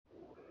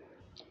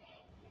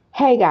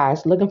Hey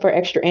guys, looking for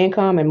extra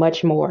income and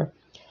much more.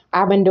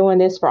 I've been doing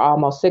this for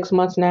almost 6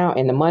 months now,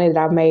 and the money that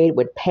I've made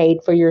with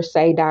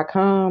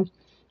paidforyoursay.com,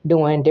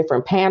 doing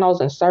different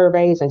panels and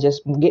surveys and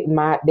just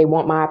they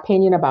want my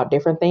opinion about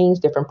different things,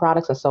 different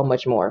products, and so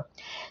much more.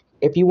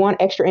 If you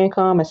want extra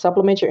income and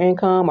supplement your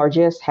income or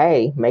just,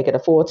 hey, make it a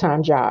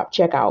full-time job,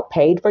 check out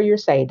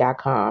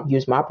paidforyoursay.com.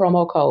 Use my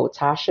promo code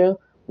Tasha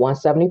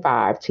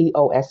 175,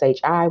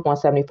 TOSHI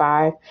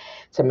 175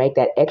 to make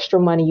that extra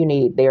money you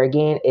need. There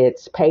again,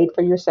 it's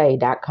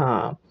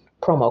paidforyoursay.com.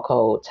 Promo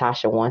code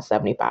Tasha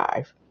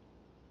 175.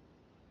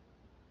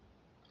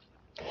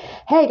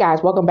 Hey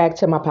guys, welcome back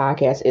to my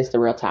podcast. It's the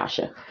Real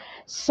Tasha.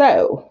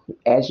 So,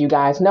 as you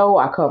guys know,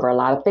 I cover a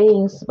lot of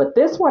things, but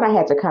this one I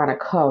had to kind of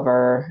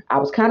cover. I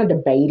was kind of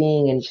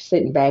debating and just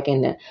sitting back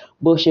in the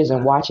bushes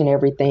and watching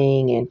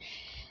everything and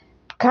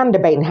kind of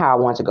debating how I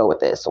want to go with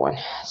this one.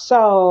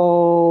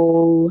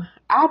 So,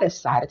 I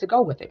decided to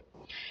go with it.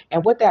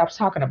 And what that I was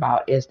talking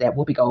about is that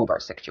Whoopi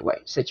Goldberg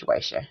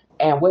situation.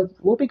 And with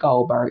Whoopi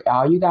Goldberg,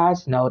 all you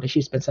guys know that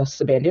she's been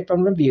suspended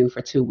from review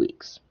for 2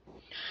 weeks.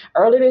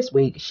 Earlier this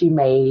week, she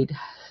made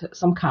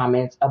some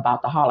comments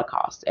about the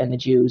Holocaust and the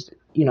Jews,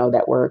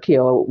 that were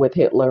killed with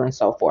Hitler and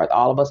so forth.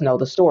 All of us know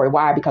the story.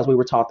 Why? Because we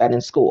were taught that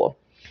in school.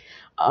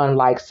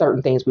 Unlike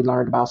certain things we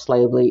learned about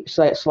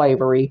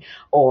slavery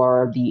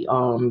or the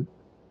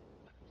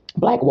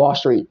Black Wall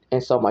Street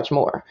and so much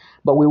more.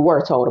 But we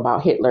were told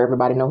about Hitler.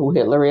 Everybody know who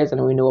Hitler is,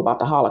 and we knew about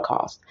the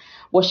Holocaust.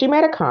 Well, she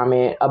made a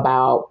comment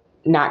about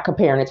not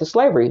comparing it to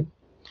slavery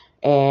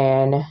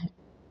and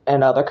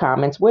other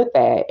comments with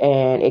that.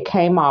 And it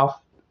came off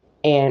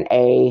in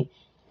a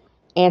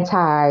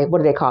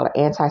anti-Semitic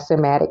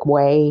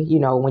way.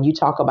 When you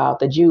talk about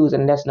the Jews,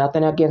 and there's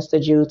nothing against the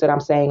Jews that I'm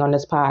saying on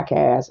this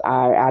podcast.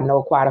 I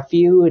know quite a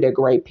few. They're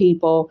great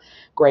people,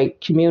 great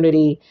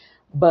community.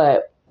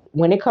 But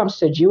when it comes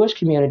to Jewish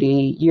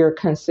community, you're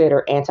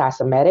considered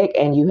anti-Semitic,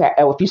 and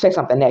if you say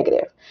something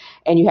negative,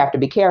 and you have to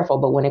be careful.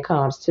 But when it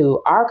comes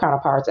to our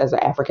counterparts as an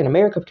African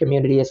American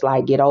community, it's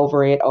like, get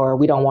over it, or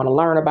we don't want to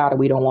learn about it,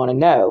 we don't want to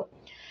know.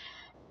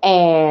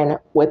 And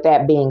with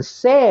that being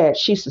said,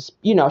 she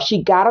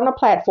got on a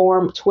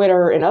platform,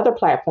 Twitter and other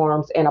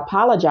platforms, and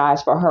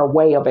apologized for her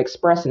way of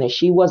expressing it.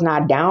 She was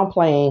not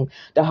downplaying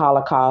the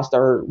Holocaust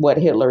or what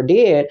Hitler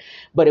did,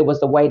 but it was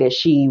the way that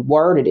she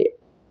worded it.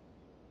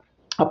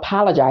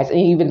 Apologize. And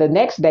even the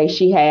next day,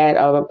 she had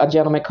a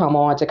gentleman come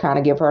on to kind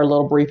of give her a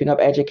little briefing of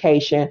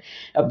education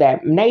of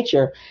that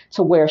nature,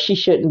 to where she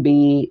shouldn't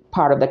be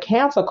part of the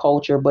cancel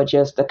culture, but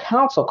just the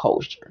counsel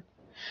culture,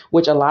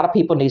 which a lot of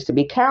people needs to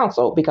be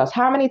counseled. Because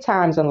how many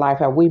times in life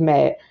have we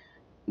met,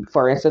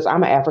 for instance,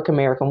 I'm an African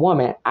American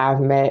woman. I've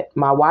met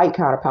my white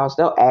counterparts.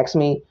 They'll ask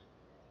me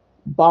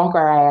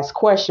bonker ass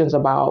questions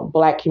about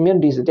Black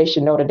communities that they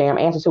should know the damn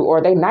answer to, or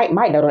they might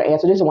know the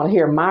answer. They just want to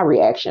hear my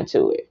reaction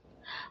to it.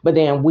 But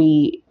then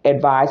we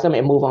advise them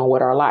and move on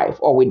with our life,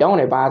 or we don't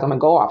advise them and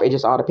go off. It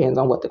just all depends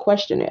on what the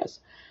question is.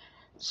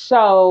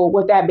 So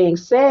with that being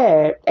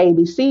said,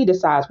 ABC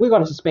decides we're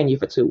going to suspend you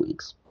for 2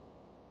 weeks.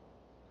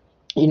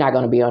 You're not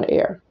going to be on the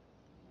air.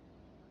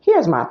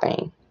 Here's my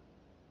thing.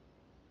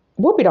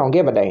 Whoopi don't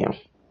give a damn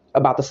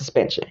about the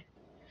suspension.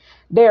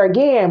 There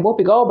again,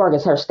 Whoopi Goldberg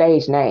is her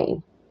stage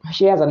name.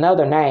 She has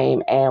another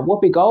name, and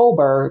Whoopi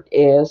Goldberg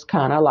is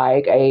kind of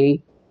like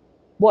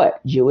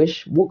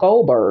Jewish.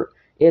 Goldberg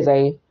is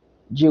a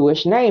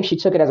Jewish name. She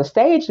took it as a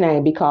stage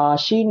name because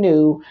she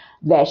knew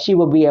that she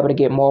would be able to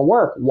get more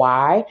work.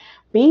 Why?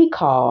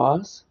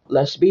 Because,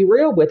 let's be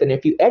real with it,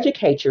 if you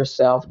educate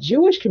yourself,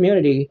 Jewish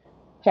community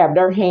have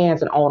their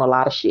hands and own a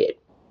lot of shit.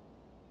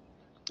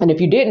 And if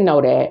you didn't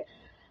know that,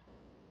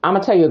 I'm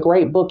going to tell you a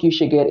great book you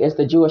should get is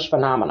The Jewish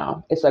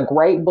Phenomenon. It's a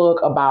great book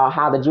about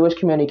how the Jewish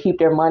community keep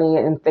their money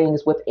and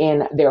things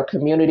within their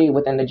community,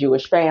 within the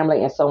Jewish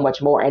family, and so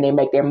much more. And they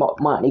make their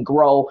money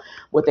grow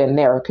within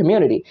their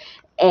community.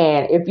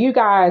 And if you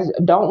guys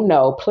don't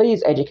know,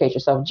 please educate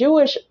yourself.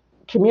 Jewish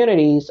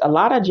communities, a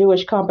lot of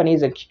Jewish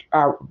companies, a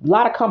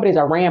lot of companies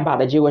are ran by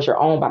the Jewish or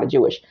owned by the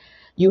Jewish.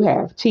 You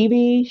have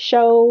TV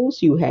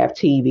shows, you have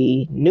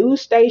TV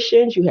news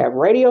stations, you have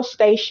radio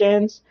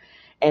stations,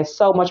 and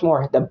so much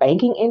more. The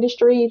banking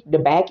industry, the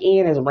back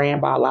end is ran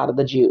by a lot of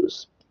the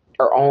Jews,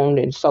 or owned,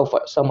 and so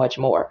much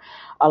more.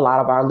 A lot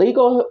of our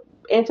legal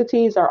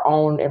entities are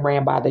owned and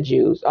ran by the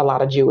Jews, a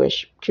lot of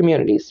Jewish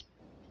communities.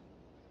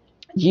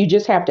 You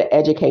just have to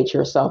educate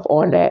yourself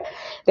on that.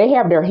 They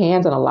have their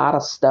hands in a lot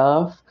of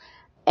stuff.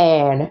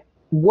 And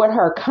what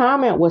her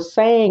comment was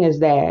saying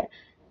is that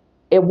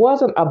it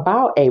wasn't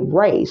about a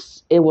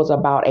race. It was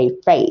about a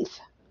faith.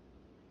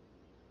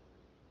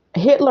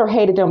 Hitler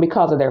hated them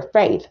because of their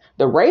faith.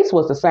 The race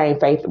was the same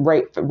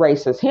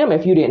race as him.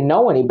 If you didn't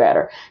know any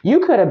better, you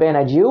could have been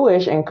a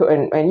Jewish and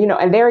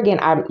there again,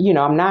 I'm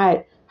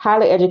not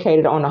highly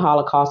educated on the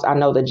Holocaust. I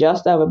know the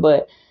gist of it,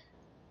 but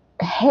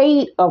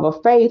hate of a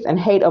faith and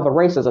hate of a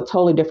race is a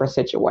totally different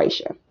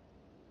situation.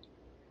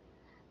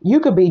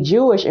 You could be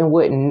Jewish and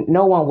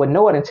no one would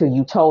know it until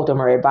you told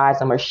them or advised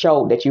them or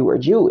showed that you were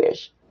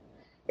Jewish.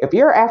 If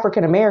you're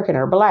African American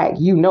or Black,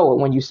 you know it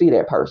when you see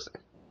that person.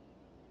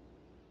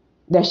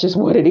 That's just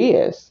what it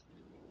is.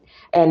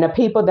 And the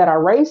people that are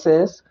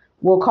racist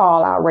will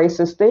call out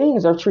racist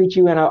things or treat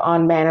you in an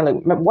unmannerly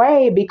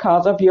way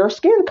because of your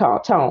skin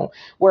tone.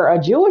 Where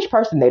a Jewish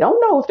person, they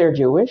don't know if they're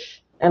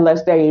Jewish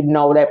unless they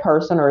know that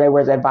person or they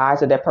was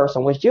advised that that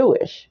person was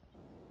Jewish.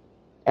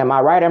 Am I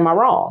right? Am I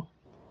wrong?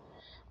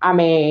 I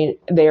mean,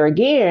 there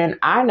again,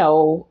 I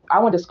know I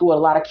went to school with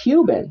a lot of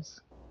Cubans.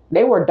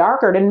 They were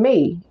darker than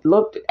me,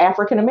 looked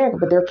African American,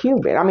 but they're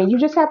Cuban. I mean, you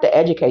just have to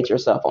educate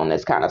yourself on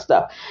this kind of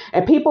stuff.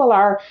 And people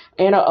are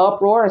in an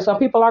uproar, and some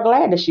people are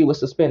glad that she was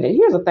suspended.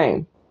 Here's the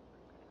thing.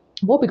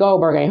 Whoopi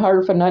Goldberg ain't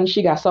hurt for nothing.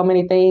 She got so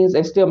many things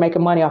and still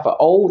making money off of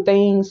old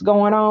things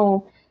going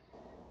on.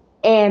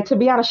 And to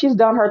be honest, she's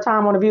done her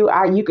time on The View.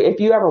 If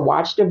you ever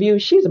watched The View,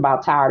 she's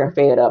about tired and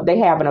fed up. They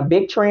having a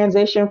big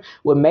transition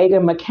with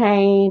Meghan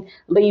McCain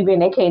leaving.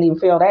 They can't even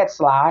fill that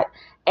slot.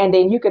 And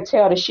then you could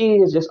tell that she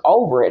is just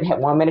over it.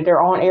 1 minute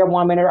they're on air,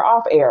 1 minute they're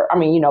off air. I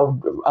mean,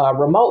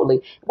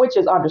 remotely, which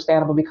is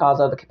understandable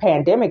because of the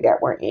pandemic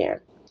that we're in.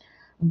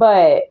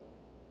 But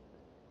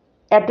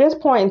at this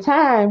point in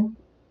time,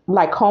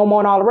 like Como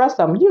and all the rest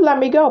of them, you let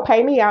me go,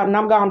 pay me out, and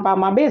I'm gone about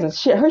my business.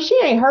 She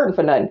ain't hurting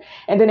for nothing.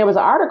 And then there was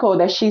an article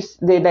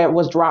that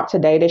was dropped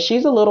today that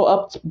she's a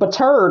little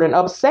perturbed and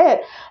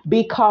upset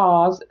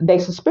because they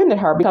suspended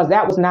her because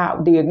that was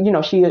not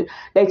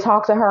they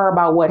talked to her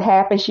about what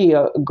happened. She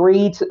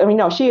agreed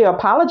to, she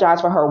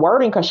apologized for her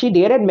wording because she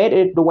did admit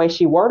it, the way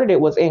she worded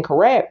it was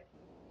incorrect.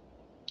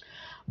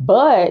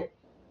 But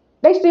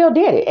they still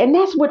did it. And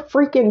that's what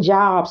freaking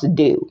jobs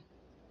do.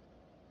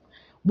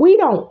 We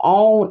don't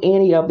own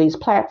any of these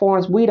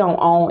platforms. We don't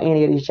own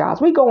any of these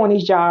jobs. We go on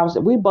these jobs,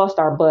 we bust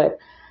our butt,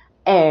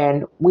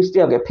 and we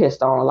still get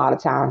pissed on a lot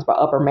of times by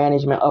upper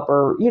management,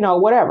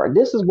 whatever.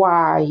 This is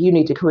why you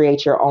need to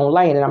create your own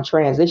lane, and I'm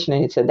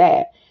transitioning into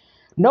that.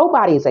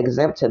 Nobody is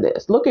exempt to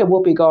this. Look at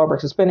Whoopi Goldberg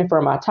suspended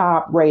from a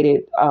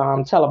top-rated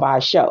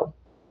televised show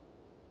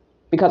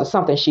because of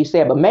something she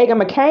said. But Meghan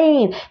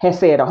McCain has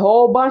said a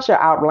whole bunch of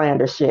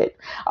outlandish shit.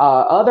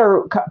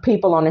 Other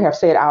people on there have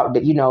said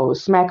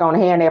smack on the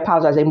hand, they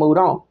apologize, they moved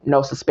on.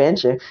 No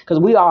suspension. Because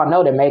we all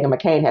know that Meghan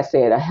McCain has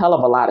said a hell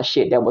of a lot of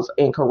shit that was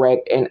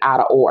incorrect and out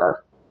of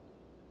order.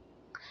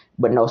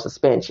 But no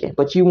suspension.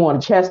 But you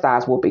want to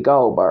chastise Whoopi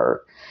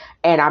Goldberg.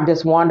 And I'm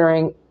just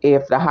wondering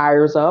if the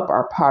hires up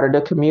are part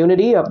of the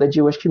community, of the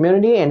Jewish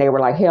community, and they were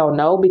like, hell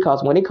no,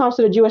 because when it comes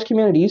to the Jewish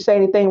community, you say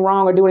anything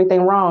wrong or do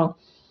anything wrong,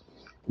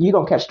 you're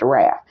going to catch the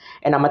wrath.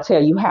 And I'm going to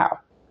tell you how.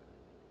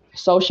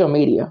 Social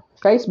media.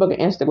 Facebook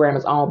and Instagram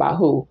is owned by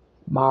who?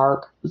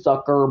 Mark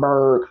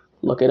Zuckerberg.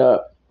 Look it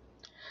up.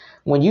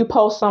 When you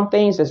post some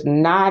things, it's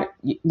not,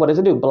 what does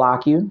it do?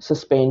 Block you,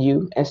 suspend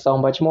you, and so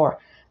much more.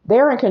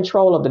 They're in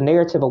control of the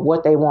narrative of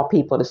what they want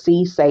people to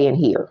see, say, and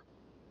hear.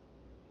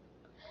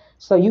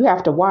 So you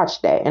have to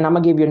watch that. And I'm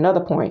going to give you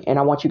another point, and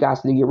I want you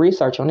guys to do your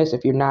research on this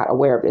if you're not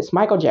aware of this.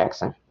 Michael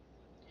Jackson.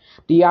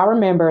 Do y'all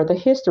remember the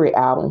History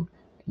album?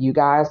 You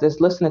guys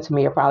that's listening to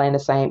me are probably in the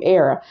same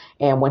era.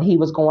 And when he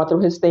was going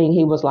through his thing,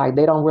 he was like,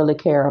 they don't really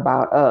care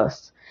about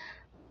us.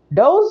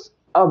 Those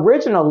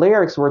original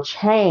lyrics were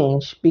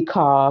changed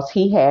because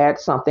he had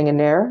something in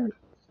there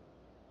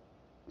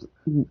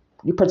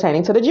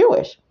pertaining to the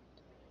Jewish.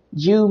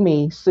 Jew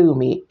me, sue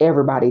me,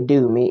 everybody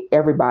do me,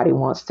 everybody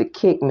wants to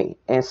kick me,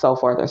 and so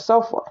forth and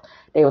so forth.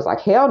 They was like,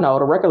 hell no,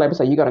 the record label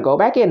said, you're going to go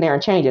back in there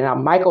and change it. Now,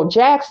 Michael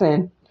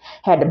Jackson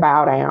had to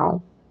bow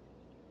down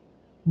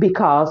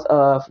because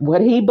of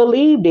what he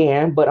believed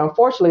in. But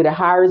unfortunately, the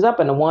hires up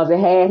and the ones that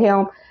had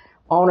him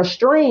on a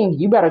string,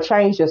 you better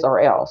change this or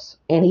else.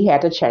 And he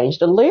had to change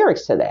the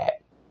lyrics to that.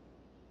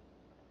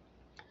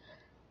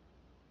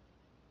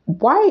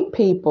 White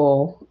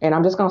people, and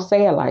I'm just going to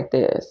say it like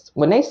this,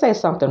 when they say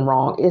something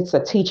wrong, it's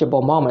a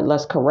teachable moment.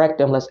 Let's correct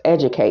them. Let's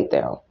educate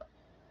them.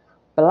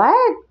 Black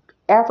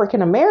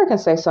African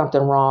Americans say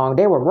something wrong.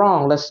 They were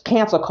wrong. Let's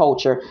cancel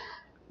culture.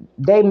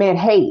 They meant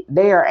hate.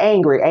 They are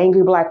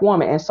angry black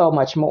woman, and so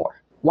much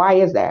more. Why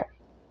is that?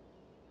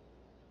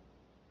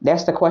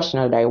 That's the question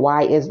of the day.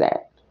 Why is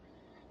that?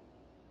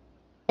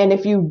 And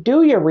if you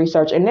do your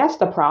research, and that's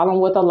the problem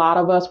with a lot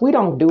of us, we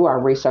don't do our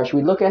research.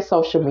 We look at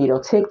social media,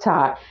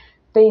 TikTok,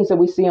 things that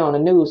we see on the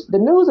news. The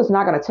news is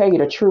not going to tell you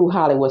the true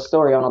Hollywood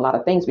story on a lot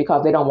of things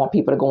because they don't want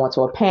people to go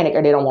into a panic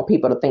or they don't want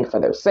people to think for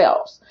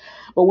themselves.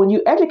 But when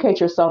you educate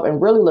yourself and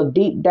really look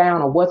deep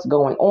down on what's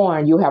going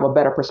on, you have a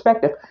better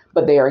perspective.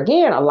 But there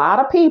again, a lot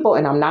of people,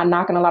 and I'm not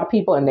knocking a lot of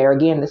people, and there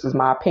again, this is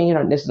my opinion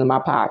or this is my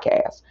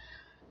podcast,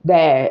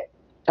 that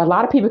a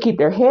lot of people keep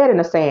their head in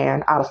the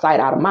sand, out of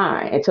sight, out of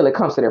mind, until it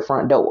comes to their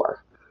front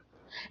door.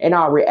 In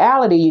our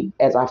reality,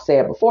 as I've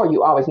said before,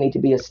 you always need to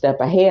be a step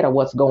ahead of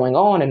what's going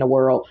on in the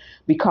world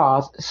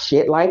because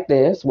shit like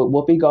this with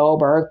Whoopi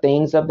Goldberg,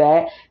 things of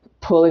that,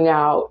 pulling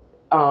out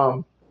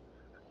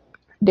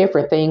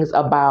different things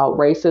about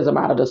racism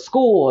out of the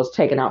schools,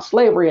 taking out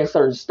slavery in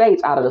certain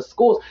states out of the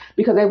schools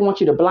because they want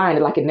you to blind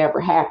it like it never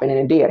happened, and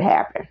it did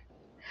happen.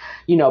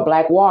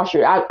 Black Wall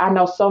Street. I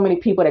know so many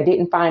people that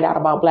didn't find out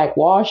about Black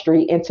Wall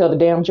Street until the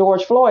damn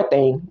George Floyd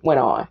thing went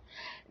on.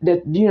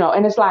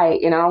 And it's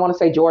like, and I don't want to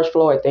say George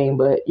Floyd thing,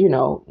 but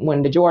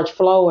when the George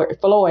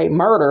Floyd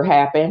murder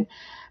happened,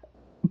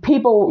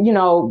 people,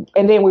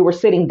 and then we were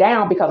sitting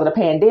down because of the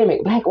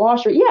pandemic. Black Wall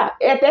Street, yeah,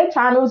 at that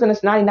time it was in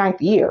its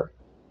 99th year.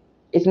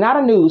 It's not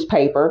a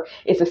newspaper.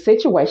 It's a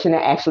situation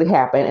that actually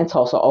happened in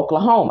Tulsa,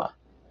 Oklahoma.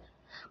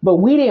 But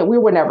we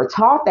were never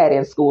taught that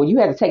in school. You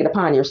had to take it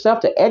upon yourself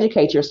to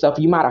educate yourself.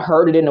 You might have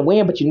heard it in the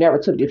wind, but you never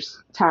took the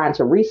time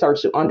to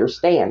research to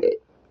understand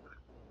it.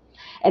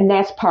 And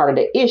that's part of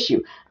the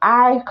issue.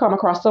 I come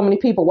across so many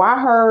people. Well,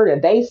 I heard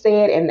and they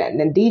said, and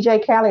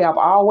DJ Khaled, I've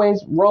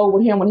always rolled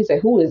with him when he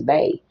said, who is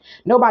they?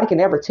 Nobody can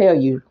ever tell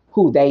you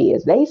who they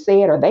is. They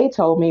said, or they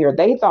told me, or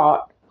they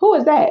thought, who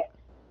is that?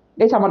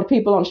 They talking about the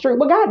people on the street.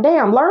 Well,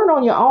 goddamn, learn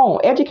on your own.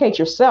 Educate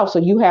yourself so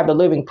you have the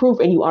living proof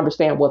and you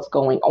understand what's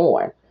going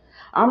on.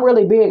 I'm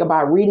really big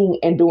about reading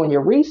and doing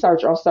your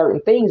research on certain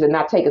things and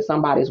not taking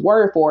somebody's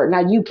word for it. Now,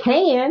 you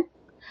can,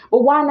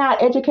 but why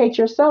not educate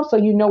yourself so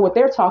you know what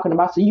they're talking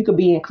about so you could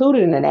be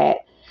included in that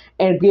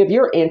and give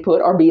your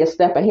input or be a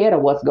step ahead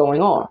of what's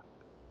going on?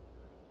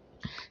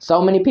 So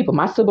many people,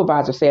 my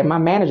supervisor said, my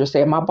manager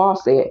said, my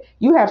boss said,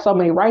 you have so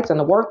many rights in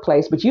the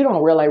workplace, but you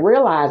don't really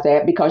realize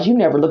that because you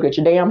never look at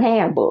your damn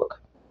handbook.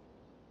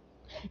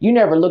 You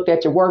never looked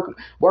at your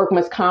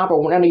workman's comp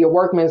or one of your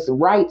workman's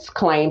rights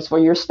claims for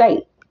your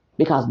state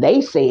because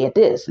they said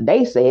this,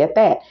 they said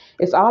that.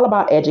 It's all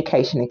about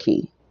education and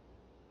key.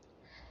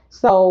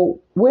 So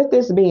with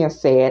this being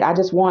said, I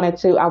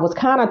was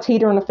kind of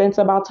teetering the fence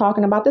about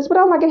talking about this, but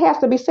I'm like, it has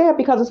to be said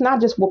because it's not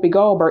just Whoopi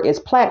Goldberg, it's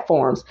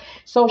platforms,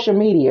 social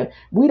media.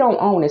 We don't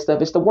own this stuff.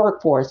 It's the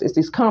workforce, it's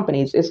these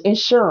companies, it's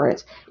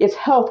insurance, it's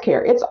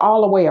healthcare. It's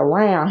all the way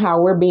around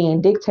how we're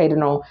being dictated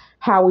on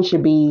how we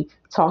should be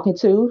talk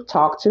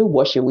to,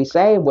 what should we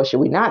say, what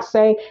should we not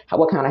say,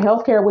 what kind of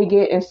healthcare we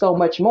get, and so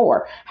much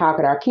more. How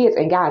could our kids,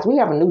 and guys, we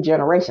have a new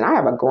generation. I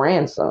have a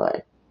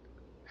grandson.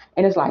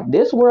 And it's like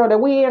this world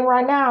that we in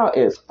right now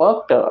is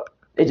fucked up.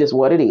 It's just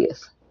what it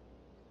is.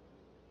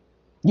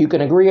 You can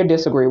agree or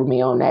disagree with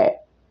me on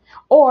that.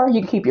 Or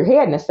you can keep your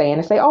head in the sand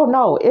and say, oh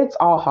no, it's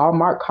all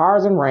Hallmark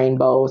cars and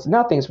rainbows.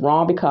 Nothing's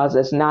wrong because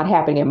it's not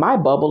happening in my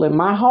bubble, in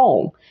my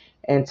home,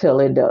 until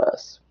it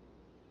does.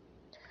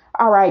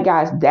 All right,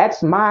 guys,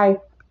 that's my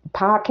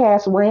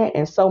podcast rant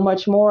and so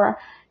much more.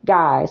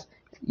 Guys,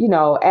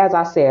 as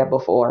I said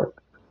before,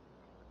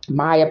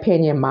 my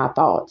opinion, my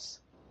thoughts.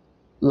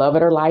 Love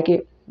it or like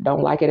it.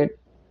 Don't like it, it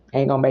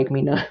ain't gonna make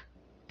me none.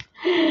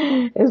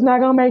 It's not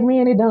gonna make me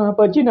any dumb.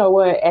 But you know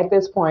what? At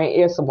this point,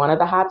 it's one of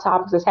the hot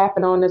topics that's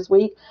happened on this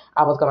week.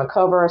 I was gonna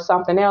cover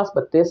something else,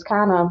 but this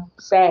kind of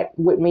sat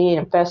with me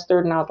and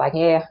festered, and I was like,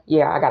 yeah,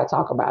 I gotta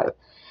talk about it.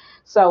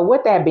 So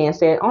with that being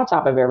said, on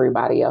top of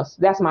everybody else,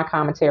 that's my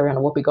commentary on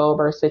the Whoopi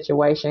Goldberg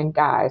situation.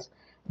 Guys,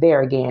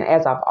 there again,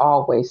 as I've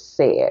always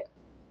said,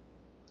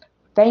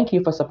 thank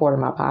you for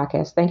supporting my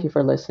podcast. Thank you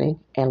for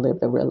listening, and live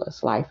the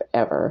realest life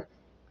ever.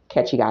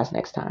 Catch you guys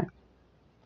next time.